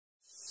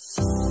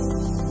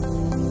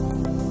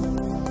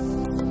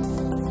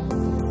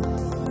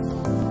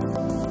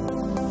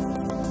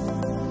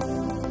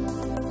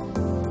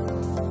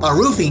A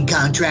roofing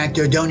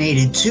contractor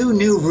donated 2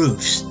 new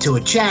roofs to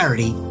a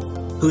charity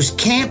whose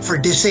camp for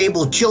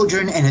disabled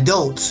children and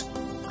adults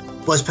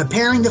was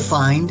preparing to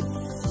find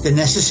the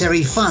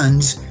necessary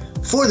funds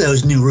for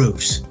those new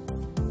roofs.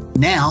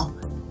 Now,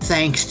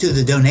 thanks to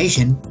the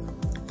donation,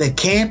 the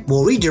camp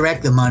will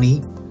redirect the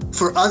money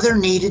for other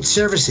needed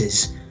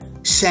services,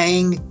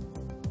 saying,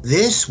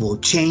 "This will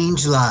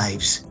change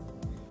lives."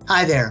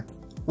 Hi there.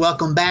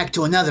 Welcome back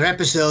to another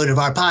episode of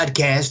our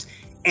podcast,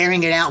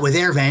 Airing It Out with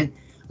AirVent.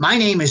 My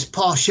name is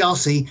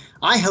pscelsi.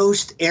 I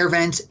host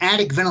AirVent's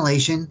Attic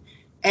Ventilation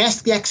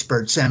Ask the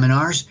Expert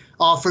seminars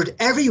offered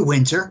every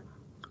winter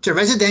to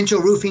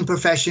residential roofing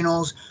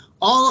professionals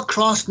all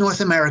across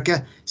North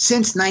America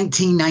since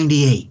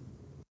 1998.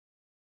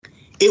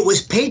 It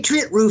was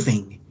Patriot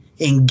Roofing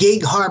in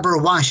Gig Harbor,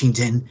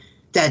 Washington,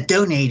 that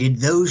donated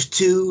those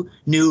 2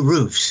 new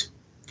roofs.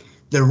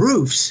 The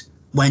roofs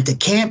went to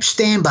Camp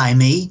Stand By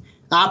Me,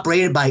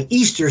 operated by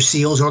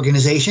pscelsi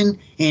organization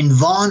in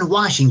Vaughan,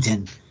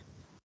 Washington.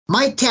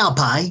 Mike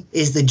Talpai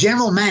is the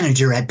general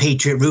manager at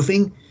Patriot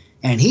Roofing,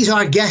 and he's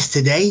our guest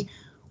today.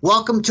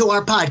 Welcome to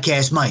our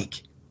podcast,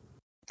 Mike.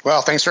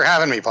 Well, thanks for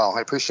having me, Paul.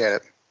 I appreciate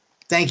it.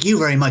 Thank you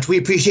very much. We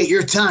appreciate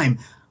your time.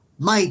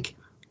 Mike,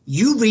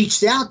 you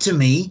reached out to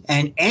me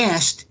and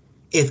asked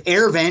if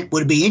AirVent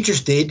would be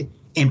interested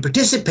in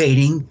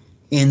participating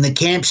in the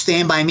Camp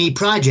Stand By Me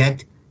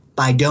project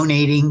by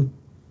donating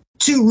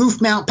 2 roof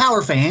mount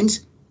power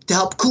fans to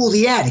help cool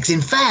the attics.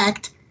 In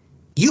fact,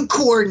 you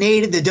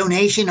coordinated the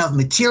donation of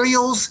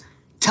materials,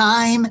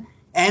 time,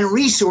 and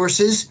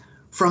resources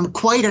from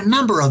quite a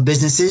number of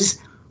businesses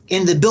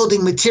in the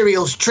building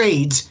materials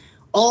trades,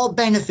 all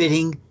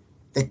benefiting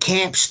the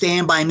Camp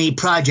Stand By Me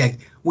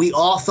project. We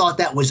all thought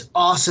that was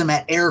awesome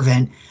at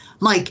AirVent.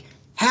 Mike,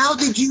 how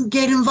did you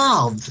get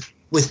involved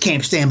with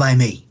Camp Stand By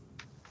Me?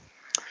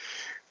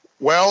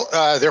 Well,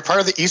 they're part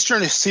of the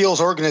Eastern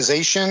Seals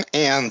organization,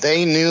 and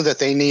they knew that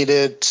they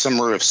needed some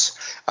roofs.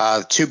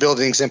 2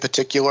 buildings in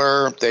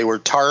particular, they were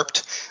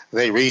tarped.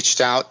 They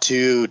reached out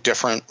to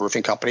different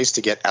roofing companies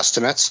to get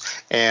estimates.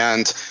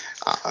 And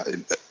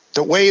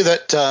the way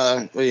that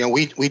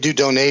we do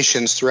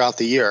donations throughout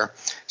the year,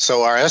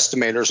 so our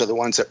estimators are the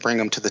ones that bring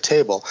them to the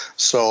table.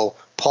 So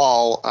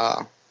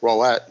Paul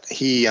Roulette,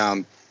 he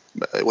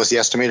was the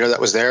estimator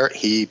that was there.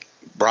 He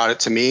brought it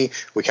to me.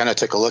 We kind of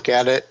took a look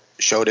at it,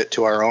 showed it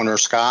to our owner,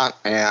 Scott,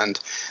 and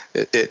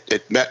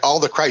it met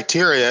all the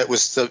criteria. It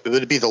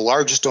would be the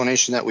largest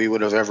donation that we would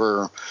have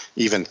ever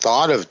even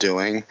thought of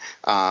doing.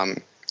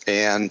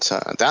 And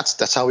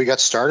that's how we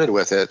got started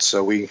with it.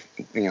 So we,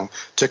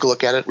 took a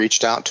look at it,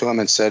 reached out to them,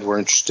 and said we're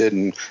interested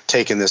in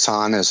taking this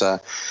on as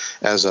a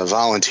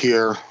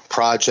volunteer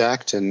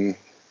project, and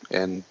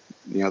the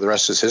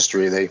rest is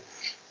history.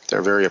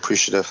 They're very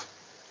appreciative.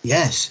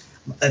 Yes,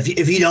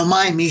 if you don't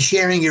mind me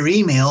sharing your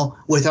email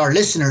with our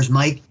listeners,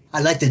 Mike,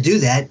 I'd like to do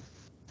that.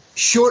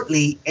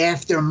 Shortly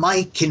after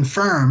Mike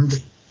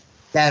confirmed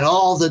that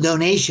all the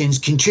donations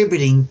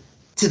contributing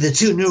to the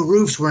 2 new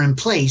roofs were in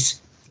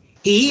place,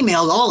 he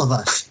emailed all of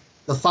us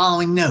the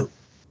following note.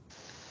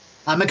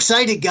 "I'm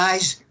excited,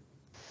 guys.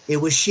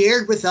 It was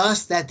shared with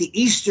us that the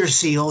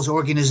pscelsi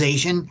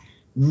organization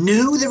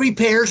knew the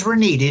repairs were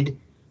needed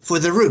for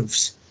the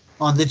roofs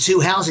on the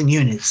 2 housing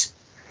units,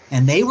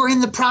 and they were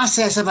in the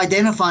process of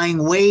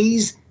identifying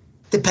ways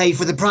to pay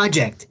for the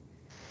project.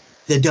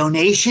 The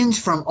donations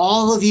from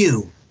all of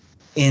you,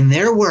 in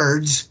their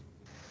words,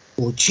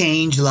 will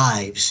change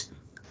lives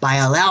by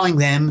allowing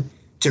them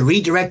to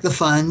redirect the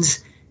funds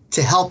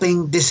to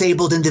helping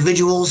disabled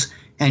individuals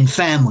and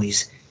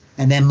families."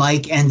 And then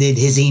Mike ended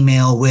his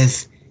email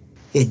with,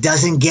 "It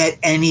doesn't get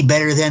any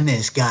better than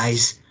this,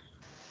 guys."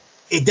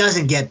 It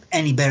doesn't get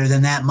any better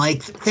than that,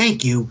 Mike.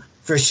 Thank you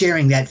for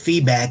sharing that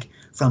feedback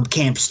from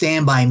Camp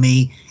Stand By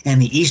Me and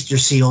the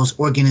pscelsi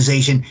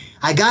organization.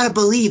 I got to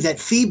believe that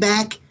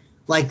feedback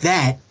like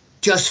that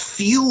just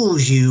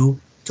fuels you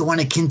to want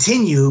to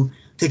continue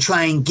to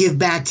try and give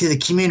back to the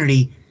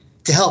community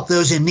to help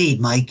those in need,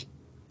 Mike.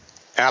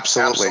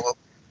 Absolutely.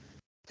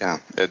 Yeah,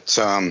 it's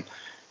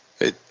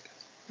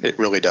it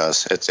really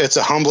does. It's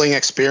a humbling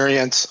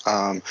experience.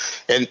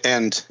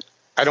 And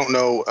I don't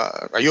know.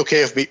 Are you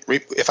okay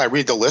if I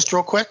read the list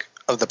real quick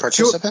of the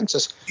participants?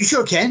 Sure. You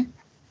sure can.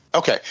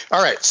 Okay.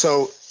 All right.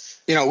 So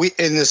we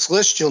in this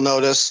list you'll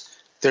notice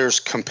there's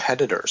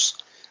competitors.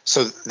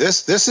 So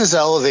this is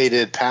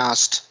elevated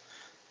past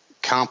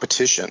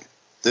competition.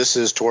 This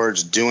is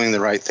towards doing the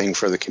right thing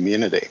for the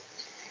community.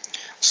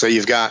 So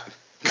you've got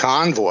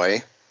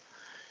Convoy.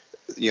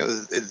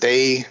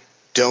 They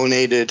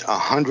donated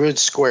 100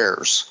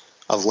 squares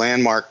of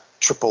landmark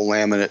triple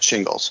laminate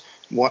shingles.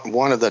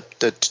 One of the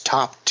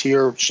top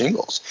tier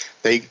shingles.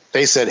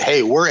 They said,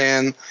 "Hey, we're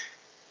in.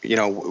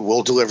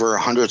 We'll deliver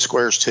 100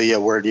 squares to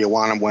you. Where do you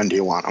want them? When do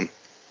you want them?"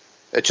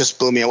 It just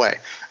blew me away.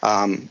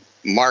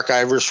 Mark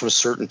Ivers from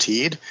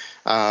Certainteed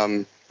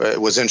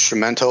was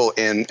instrumental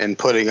in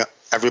putting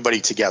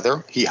everybody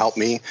together. He helped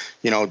me,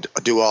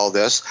 do all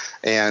this.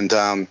 And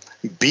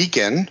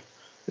Beacon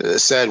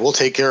said, "We'll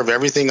take care of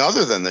everything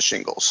other than the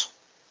shingles."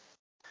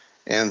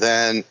 And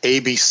then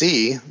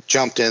ABC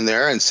jumped in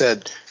there and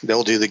said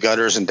they'll do the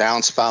gutters and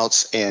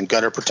downspouts and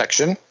gutter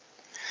protection.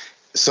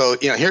 So,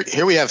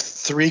 here we have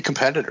three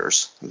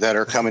competitors that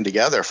are coming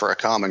together for a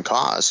common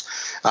cause.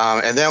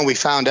 And then we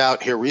found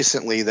out here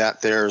recently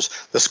that there's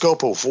the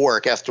scope of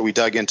work after we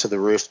dug into the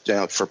roof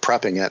for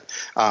prepping it.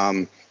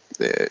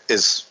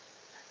 It's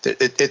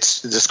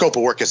the scope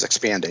of work is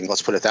expanding.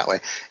 Let's put it that way.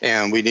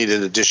 And we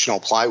needed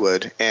additional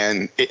plywood.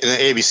 And the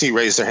ABC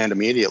raised their hand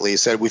immediately,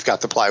 said we've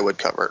got the plywood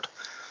covered.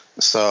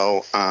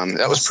 So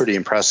that was pretty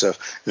impressive.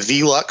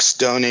 Velux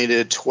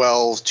donated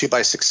 12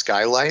 2x6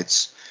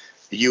 skylights.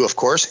 You, of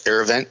course,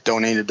 Air Vent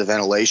donated the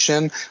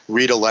ventilation.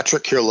 Reed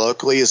Electric here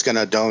locally is going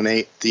to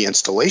donate the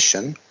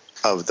installation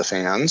of the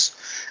fans.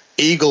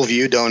 Eagle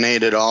View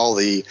donated all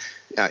the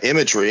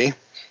imagery.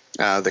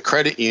 The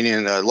credit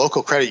union,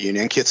 local credit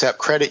union, Kitsap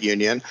Credit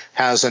Union,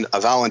 has a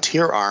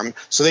volunteer arm.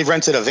 So they've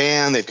rented a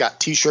van, they've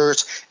got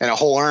T-shirts, and a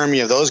whole army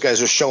of those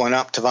guys are showing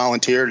up to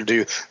volunteer to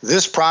do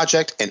this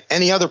project and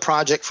any other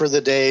project for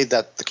the day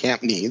that the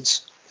camp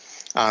needs.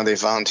 They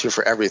volunteer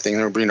for everything.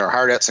 They're bringing their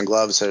hard hats and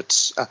gloves.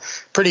 It's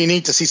pretty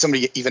neat to see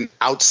somebody even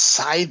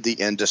outside the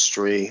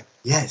industry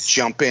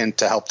jump in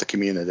to help the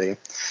community.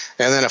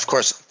 And then, of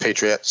course,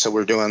 Patriot. So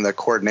we're doing the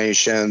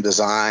coordination,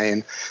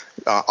 design,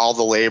 all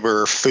the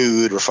labor,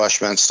 food,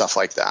 refreshments, stuff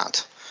like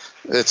that.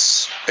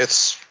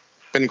 It's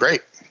been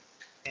great.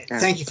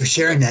 Thank you for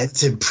sharing that.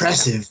 It's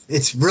impressive.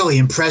 It's really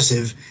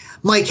impressive.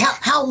 Mike,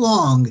 how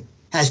long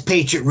has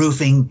Patriot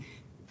Roofing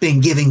been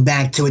giving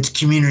back to its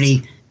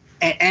community?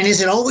 And is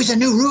it always a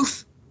new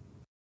roof?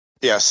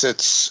 Yes,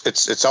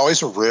 it's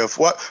always a roof.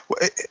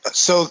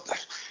 So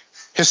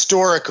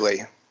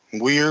historically,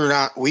 we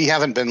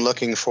haven't been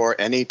looking for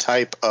any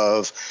type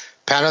of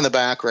pat on the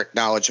back or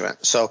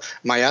acknowledgement. So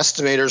my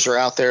estimators are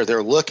out there.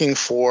 They're looking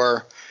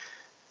for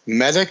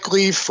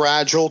medically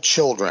fragile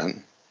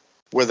children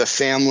where the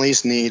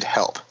families need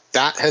help.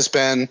 That has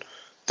been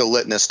the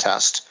litmus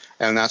test,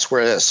 and that's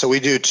where it is. So we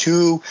do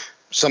 2,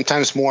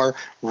 sometimes more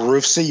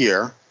roofs a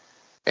year.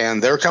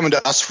 And they're coming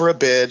to us for a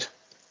bid.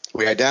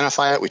 We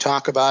identify it, we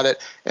talk about it,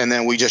 and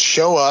then we just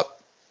show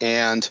up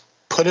and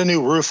put a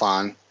new roof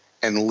on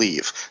and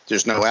leave.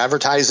 There's no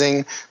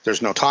advertising.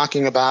 There's no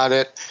talking about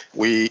it.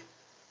 The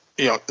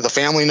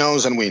family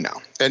knows and we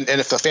know. And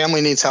if the family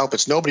needs help,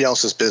 it's nobody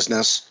else's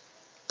business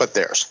but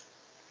theirs.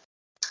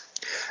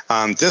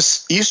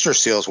 This Easter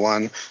Seals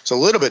one is a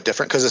little bit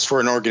different because it's for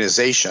an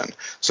organization.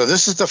 So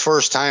this is the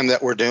first time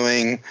that we're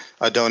doing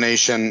a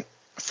donation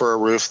for a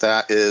roof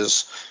that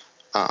is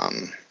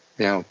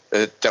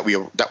that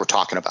we're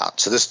talking about.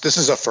 So this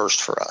is a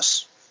first for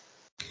us.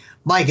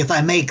 Mike, if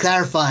I may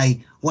clarify,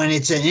 when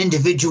it's an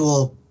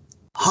individual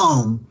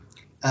home,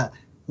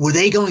 were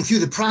they going through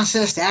the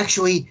process to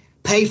actually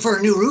pay for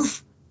a new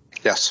roof?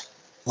 Yes.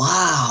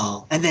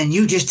 Wow. And then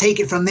you just take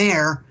it from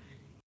there,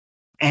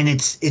 and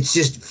it's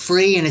just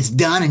free and it's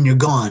done and you're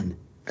gone.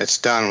 It's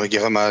done. We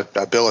give them a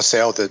bill of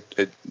sale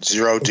at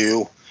zero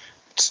due.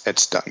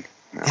 It's done.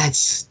 Yeah.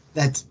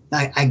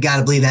 I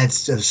gotta believe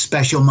that's a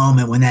special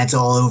moment when that's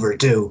all over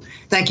too.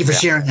 Thank you for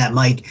sharing that,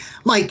 Mike.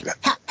 Mike,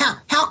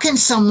 how can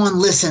someone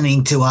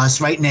listening to us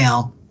right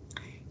now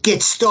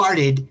get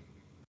started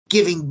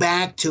giving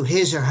back to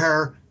his or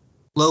her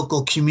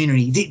local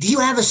community? Do you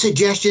have a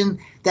suggestion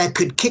that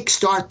could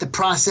kickstart the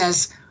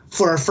process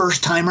for a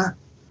first timer?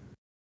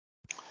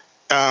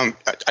 I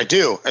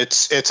do.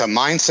 It's a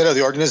mindset of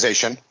the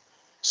organization.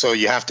 So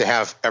you have to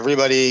have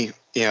everybody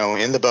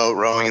in the boat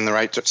rowing in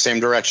the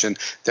same direction,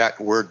 that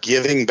we're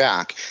giving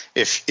back.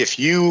 If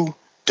you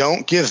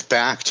don't give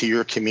back to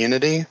your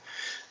community,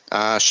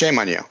 shame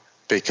on you,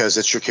 because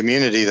it's your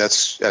community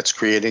that's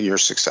creating your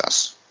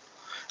success.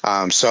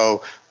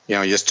 So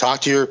you just talk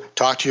to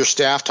your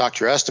staff, talk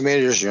to your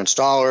estimators, your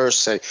installers,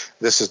 say,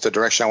 this is the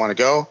direction I want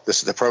to go. This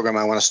is the program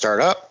I want to start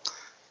up.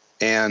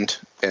 And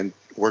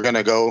we're going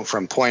to go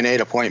from point A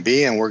to point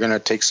B, and we're going to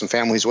take some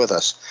families with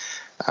us.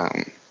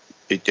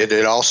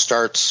 It all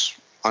starts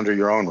under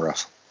your own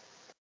roof.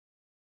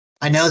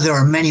 I know there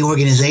are many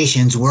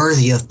organizations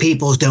worthy of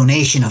people's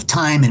donation of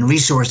time and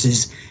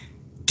resources.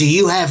 Do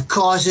you have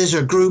causes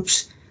or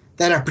groups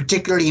that are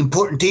particularly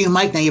important to you,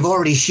 Mike? Now, you've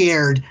already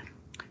shared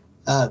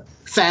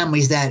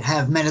families that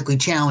have medically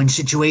challenged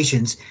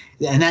situations,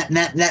 and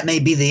that may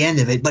be the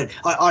end of it. But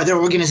are there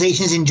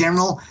organizations in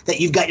general that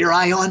you've got your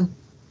eye on?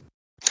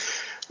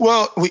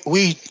 Well,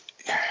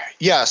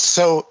 yes.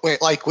 So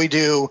like we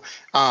do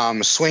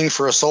Swing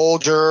for a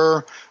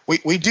Soldier.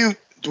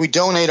 We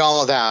donate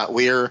all of that.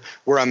 We're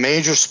a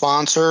major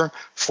sponsor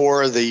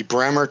for the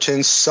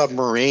Bremerton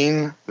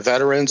Submarine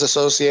Veterans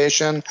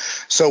Association.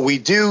 So we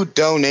do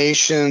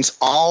donations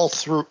all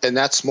through, and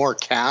that's more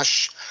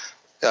cash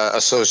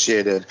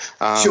associated.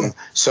 Sure.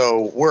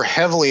 So we're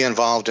heavily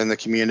involved in the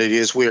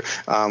communities. We're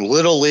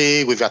Little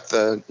League. We've got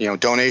the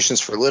donations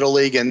for Little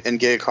League in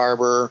Gig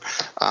Harbor,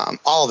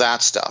 all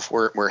that stuff.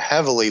 We're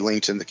heavily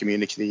linked in the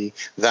community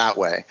that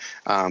way.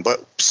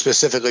 But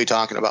specifically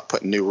talking about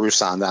putting new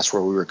roofs on, that's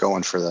where we were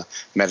going for the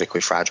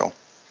medically fragile.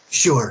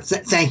 Sure.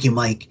 Thank you,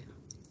 Mike.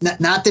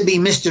 Not to be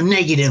Mr.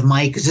 Negative,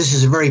 Mike, because this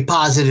is a very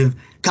positive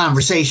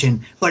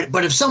conversation.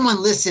 But if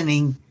someone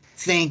listening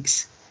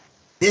thinks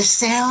this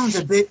sounds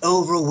a bit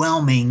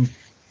overwhelming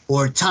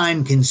or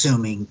time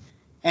consuming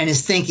and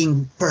is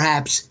thinking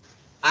perhaps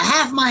I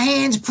have my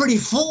hands pretty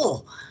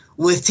full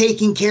with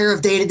taking care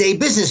of day-to-day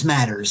business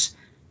matters,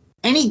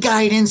 any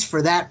guidance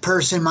for that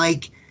person,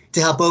 Mike,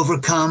 to help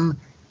overcome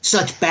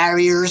such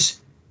barriers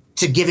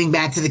to giving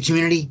back to the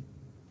community?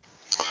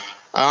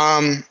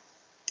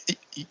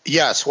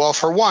 Yes. Well,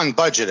 for one,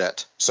 budget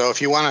it. So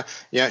if you want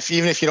to,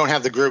 even if you don't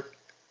have the group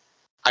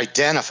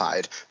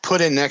identified,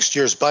 put in next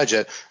year's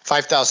budget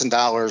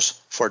 $5,000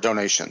 for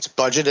donations.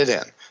 Budget it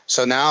in.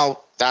 So now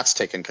that's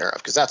taken care of,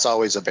 because that's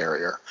always a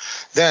barrier.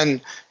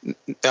 Then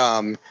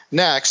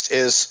next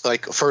is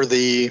like for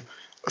the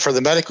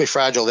medically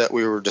fragile that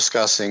we were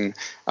discussing,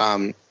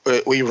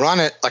 we run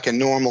it like a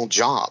normal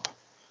job.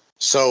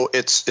 So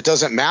it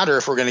doesn't matter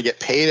if we're going to get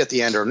paid at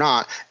the end or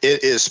not.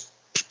 It is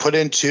put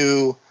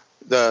into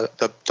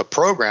the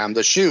program,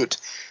 the chute,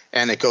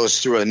 and it goes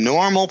through a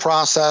normal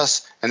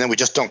process, and then we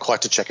just don't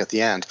collect a check at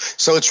the end.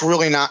 So it's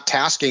really not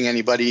tasking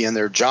anybody in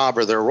their job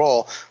or their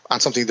role on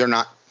something they're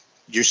not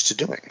used to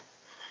doing.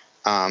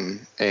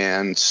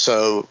 And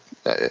so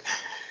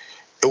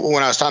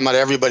when I was talking about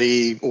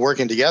everybody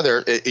working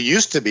together, it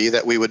used to be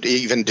that we would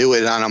even do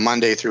it on a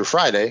Monday through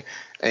Friday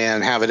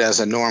and have it as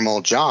a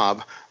normal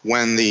job.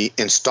 When the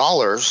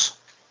installers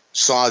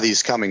saw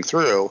these coming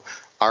through,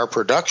 our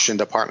production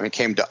department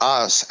came to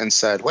us and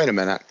said, wait a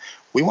minute,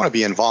 we want to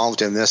be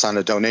involved in this on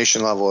a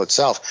donation level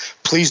itself.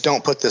 Please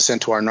don't put this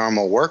into our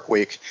normal work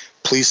week.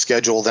 Please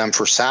schedule them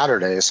for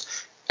Saturdays,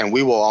 and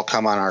we will all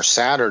come on our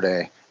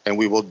Saturday and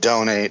we will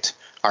donate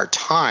our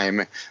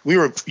time. We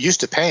were used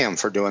to pay them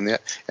for doing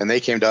that, and they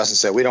came to us and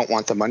said, we don't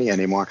want the money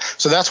anymore.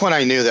 So that's when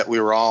I knew that we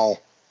were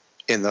all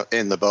in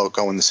the boat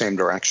going the same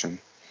direction.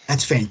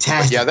 That's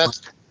fantastic. But yeah,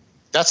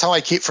 that's how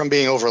I keep from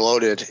being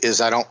overloaded,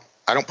 is I don't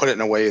put it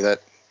in a way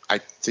that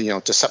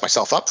to set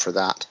myself up for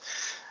that.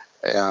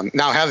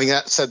 Now, having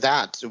said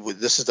that,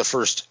 this is the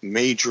first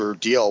major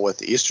deal with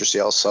the Easter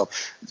Seals. So,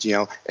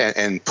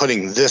 and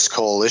putting this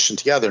coalition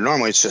together,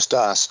 normally it's just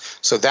us.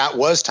 So that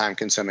was time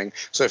consuming.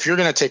 So if you're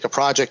going to take a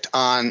project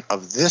on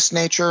of this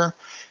nature,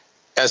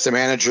 as the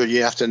manager,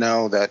 you have to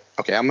know that,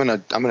 okay, I'm going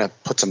to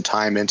put some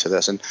time into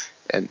this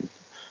and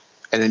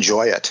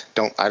enjoy it.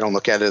 I don't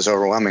look at it as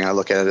overwhelming. I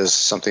look at it as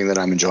something that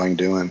I'm enjoying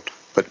doing.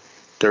 But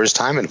there is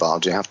time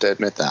involved. You have to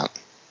admit that.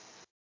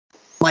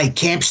 Mike,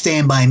 Camp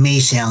Stand By Me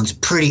sounds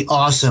pretty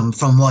awesome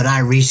from what I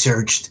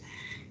researched.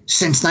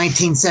 Since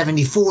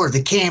 1974,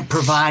 the camp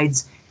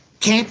provides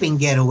camping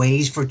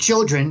getaways for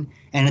children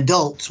and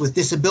adults with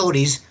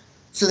disabilities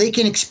so they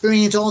can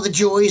experience all the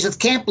joys of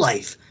camp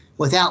life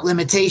without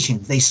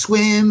limitations. They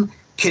swim,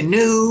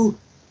 canoe,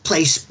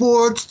 play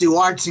sports, do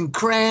arts and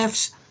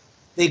crafts.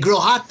 They grill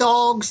hot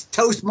dogs,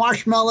 toast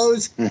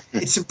marshmallows.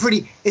 It's some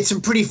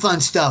pretty fun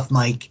stuff,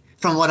 Mike,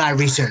 from what I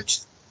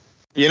researched.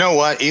 You know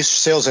what? Easter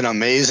Seals is an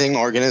amazing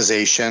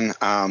organization.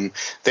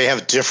 They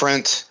have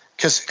different,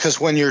 because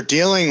when you're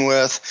dealing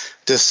with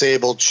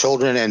disabled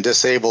children and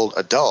disabled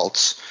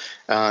adults,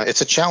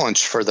 it's a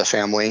challenge for the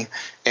family,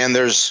 and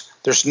there's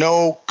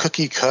no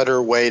cookie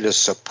cutter way to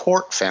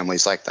support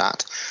families like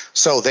that.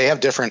 So they have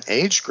different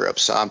age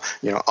groups,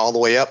 all the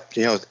way up,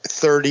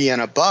 30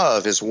 and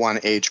above is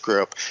one age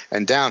group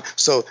and down.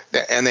 So,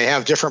 and they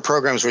have different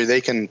programs where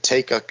they can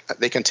take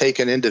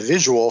an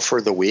individual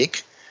for the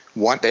week.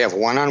 They have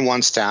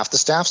one-on-one staff. The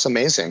staff's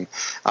amazing.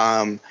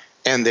 And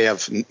they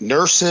have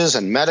nurses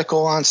and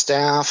medical on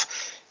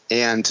staff.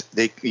 And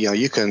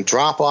you can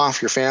drop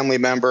off your family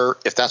member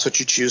if that's what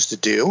you choose to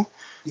do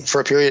for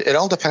a period. It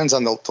all depends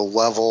on the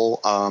level,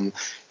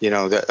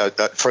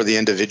 for the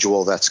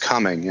individual that's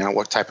coming,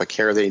 what type of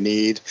care they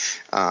need.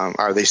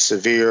 Are they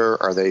severe?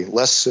 Are they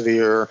less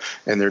severe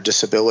in their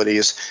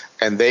disabilities?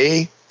 And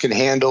they can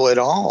handle it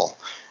all.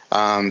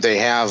 They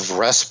have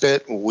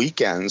respite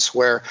weekends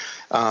where,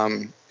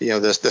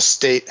 the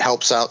state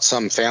helps out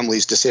some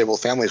families,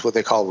 disabled families, what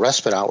they call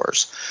respite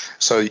hours.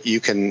 So you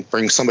can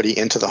bring somebody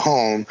into the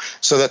home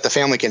so that the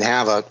family can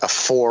have a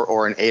 4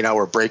 or an 8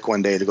 hour break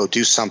one day to go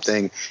do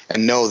something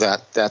and know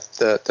that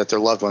their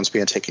loved one's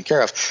being taken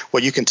care of.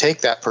 Well, you can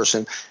take that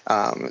person,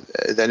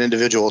 that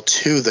individual,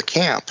 to the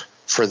camp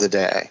for the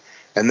day,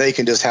 and they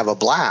can just have a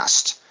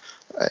blast.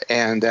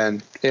 And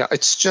then,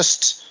 it's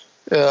just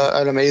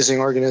an amazing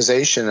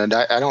organization, and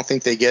I don't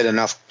think they get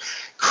enough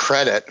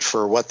credit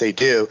for what they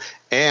do.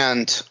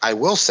 And I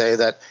will say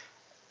that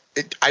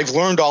I've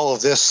learned all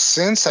of this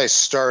since I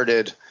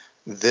started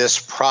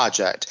this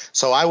project.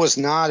 So I was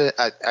not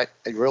I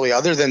really,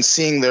 other than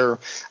seeing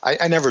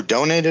I never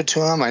donated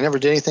to them. I never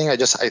did anything.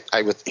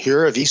 I would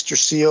hear of Easter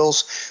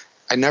Seals.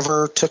 I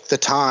never took the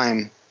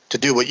time to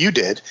do what you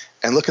did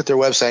and look at their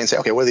website and say,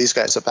 okay, what are these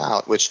guys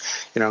about? Which,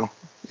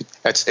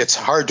 it's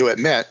hard to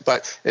admit,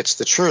 but it's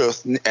the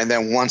truth. And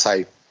then once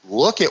I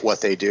look at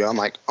what they do, I'm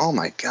like, oh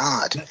my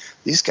God,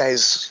 these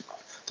guys,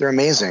 they're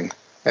amazing.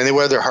 And they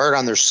wear their heart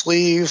on their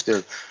sleeve.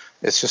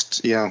 It's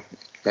just, yeah.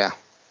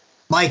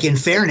 Mike, in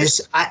fairness,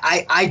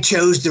 I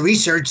chose to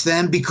research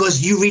them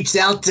because you reached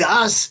out to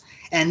us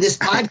and this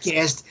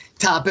podcast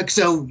topic.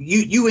 So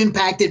you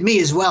impacted me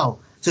as well.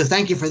 So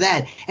thank you for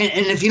that. And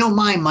if you don't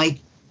mind, Mike,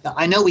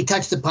 I know we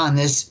touched upon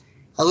this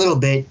a little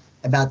bit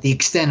about the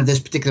extent of this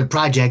particular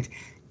project.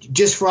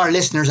 Just for our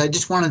listeners, I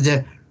just wanted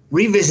to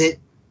revisit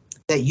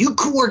that you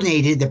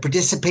coordinated the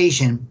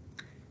participation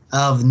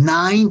of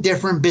 9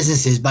 different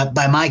businesses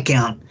by my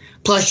count,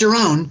 plus your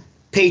own,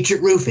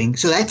 Patriot Roofing.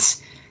 So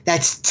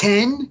that's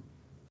 10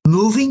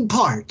 moving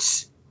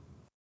parts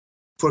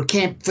for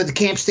the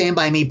Camp Stand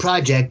By Me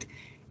project.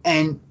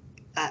 And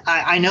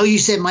I know you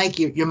said, Mike,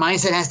 your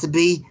mindset has to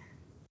be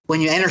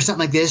when you enter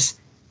something like this,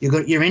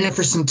 you're in it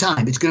for some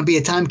time. It's going to be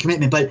a time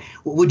commitment. But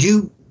would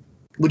you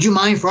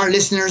mind, for our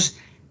listeners,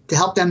 to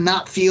help them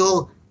not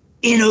feel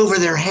in over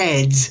their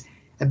heads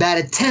about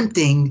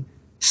attempting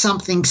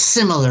something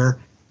similar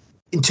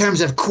in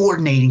terms of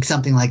coordinating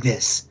something like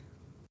this?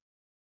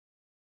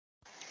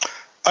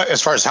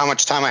 As far as how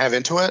much time I have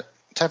into it?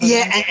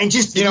 Yeah, and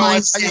just you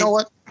know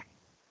what?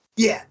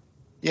 Yeah.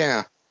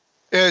 Yeah.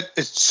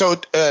 So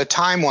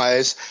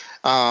time-wise,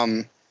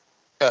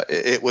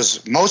 it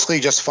was mostly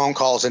just phone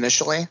calls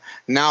initially.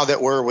 Now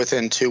that we're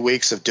within 2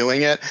 weeks of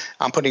doing it,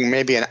 I'm putting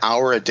maybe an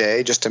hour a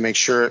day just to make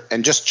sure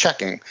and just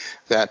checking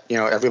that,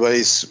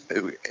 everybody's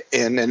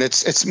in, and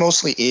it's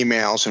mostly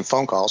emails and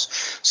phone calls.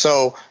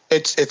 So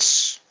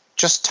it's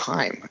just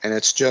time, and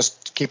it's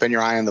just keeping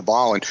your eye on the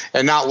ball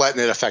and not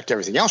letting it affect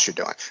everything else you're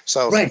doing.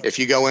 So right. If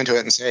you go into it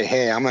and say,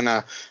 hey, I'm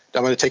gonna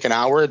take an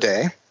hour a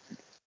day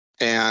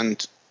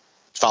and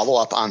follow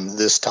up on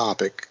this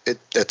topic,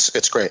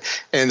 it's great.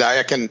 And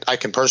I can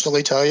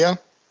personally tell you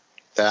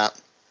that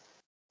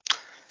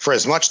for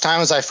as much time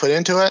as I've put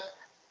into it,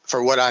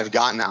 for what I've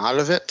gotten out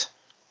of it,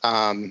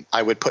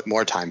 I would put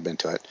more time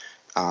into it.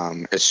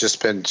 It's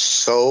just been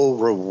so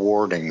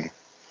rewarding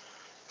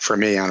for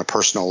me on a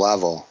personal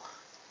level.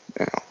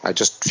 I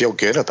just feel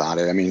good about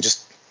it. I mean,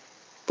 just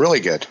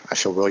really good. I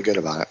feel really good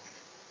about it.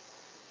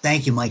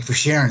 Thank you, Mike, for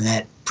sharing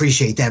that.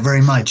 Appreciate that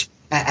very much.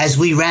 As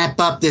we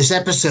wrap up this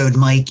episode,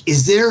 Mike,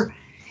 is there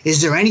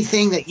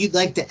anything that you'd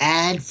like to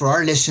add for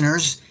our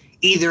listeners,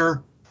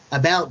 either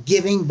about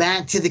giving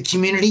back to the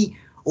community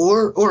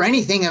or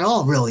anything at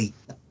all, really,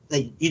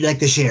 that you'd like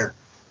to share?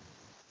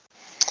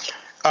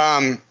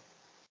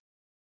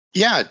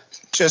 Yeah,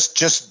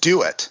 just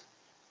do it.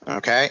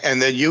 Okay.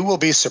 And then you will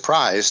be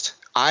surprised.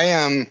 I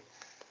am,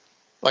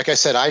 like I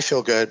said, I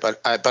feel good, but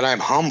I'm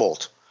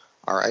humbled.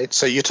 All right.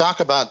 So you talk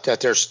about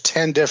that there's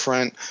 10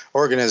 different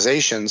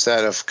organizations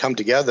that have come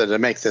together to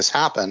make this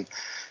happen,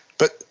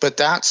 but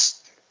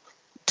that's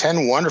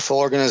 10 wonderful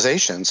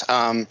organizations.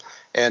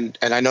 And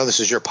I know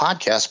this is your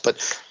podcast, but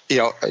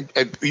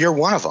you're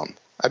one of them.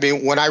 I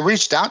mean, when I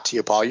reached out to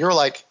you, Paul, you were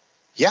like,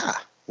 yeah,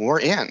 we're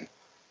in.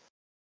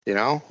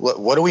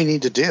 What do we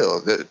need to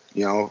do?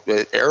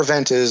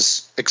 AirVent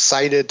is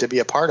excited to be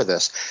a part of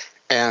this.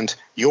 And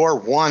you're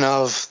one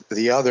of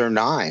the other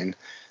 9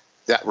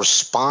 that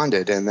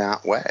responded in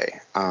that way.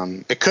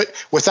 It could,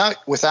 without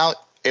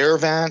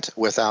AirVent,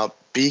 without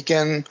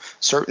Beacon,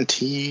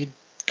 Certainty,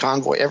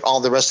 Convoy,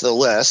 all the rest of the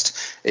list,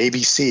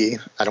 ABC,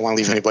 I don't want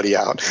to leave anybody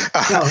out.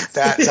 No.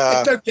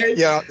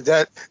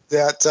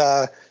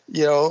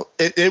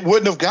 It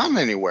wouldn't have gone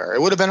anywhere.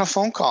 It would have been a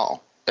phone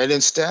call. And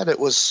instead it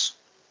was,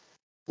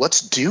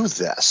 let's do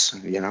this,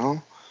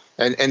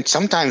 and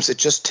sometimes it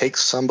just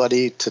takes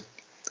somebody to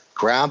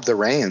grab the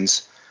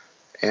reins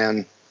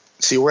and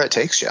see where it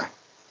takes you.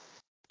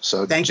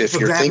 So if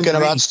you're thinking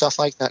about stuff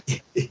like that,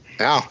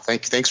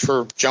 thanks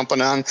for jumping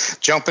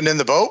in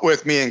the boat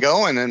with me and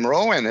going and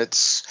rowing.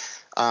 It's,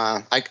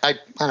 I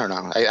don't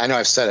know. I know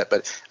I've said it,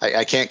 but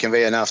I can't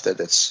convey enough that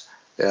it's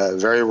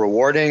very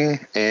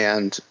rewarding.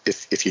 And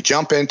if you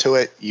jump into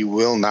it, you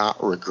will not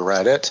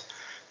regret it.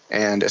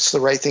 And it's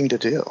the right thing to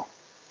do.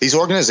 These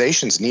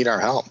organizations need our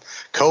help.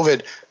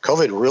 COVID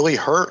really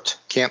hurt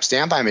Camp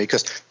Stand By Me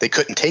because they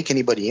couldn't take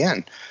anybody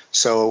in.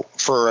 So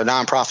for a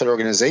nonprofit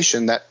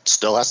organization that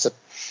still has to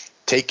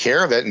take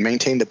care of it and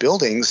maintain the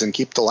buildings and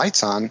keep the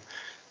lights on,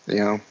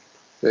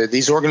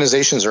 these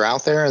organizations are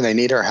out there and they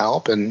need our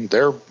help, and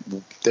they're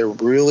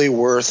really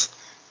worth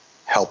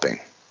helping.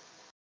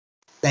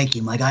 Thank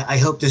you, Mike. I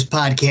hope this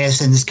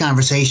podcast and this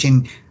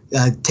conversation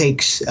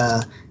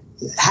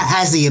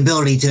has the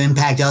ability to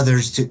impact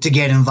others to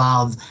get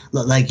involved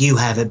like you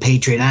have at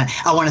Patriot.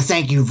 I want to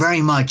thank you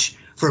very much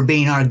for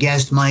being our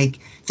guest, Mike.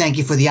 Thank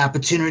you for the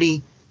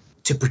opportunity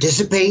to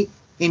participate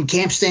in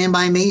Camp Stand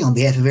By Me on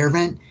behalf of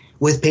AirVent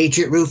with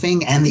Patriot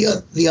Roofing and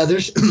the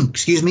others,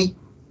 excuse me,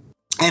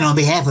 and on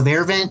behalf of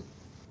AirVent,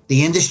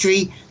 the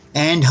industry,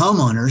 and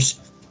homeowners.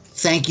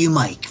 Thank you,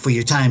 Mike, for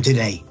your time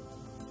today.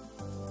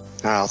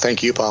 Oh,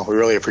 thank you, Paul. We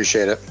really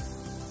appreciate it.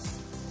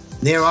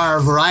 There are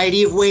a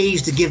variety of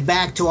ways to give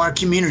back to our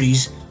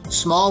communities,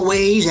 small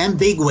ways and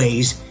big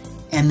ways,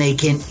 and they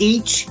can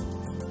each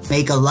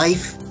make a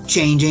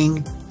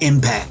life-changing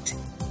impact.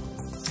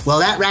 Well,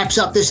 that wraps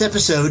up this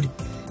episode.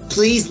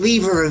 Please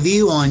leave a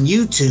review on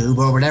YouTube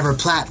or whatever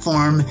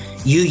platform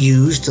you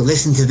use to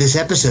listen to this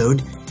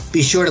episode.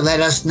 Be sure to let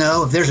us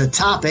know if there's a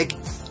topic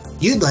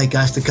you'd like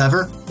us to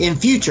cover in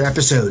future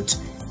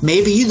episodes.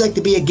 Maybe you'd like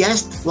to be a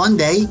guest one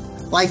day,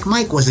 like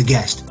Mike was a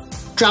guest.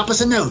 Drop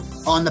us a note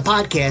on the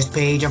podcast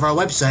page of our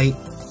website,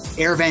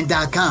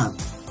 airvent.com.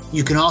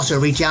 You can also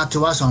reach out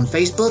to us on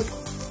Facebook,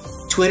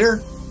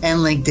 Twitter, and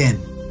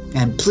LinkedIn.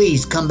 And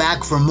please come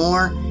back for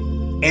more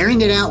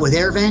Airing It Out with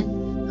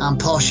AirVent. I'm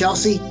Paul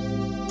Pscelsi.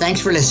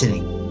 Thanks for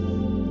listening.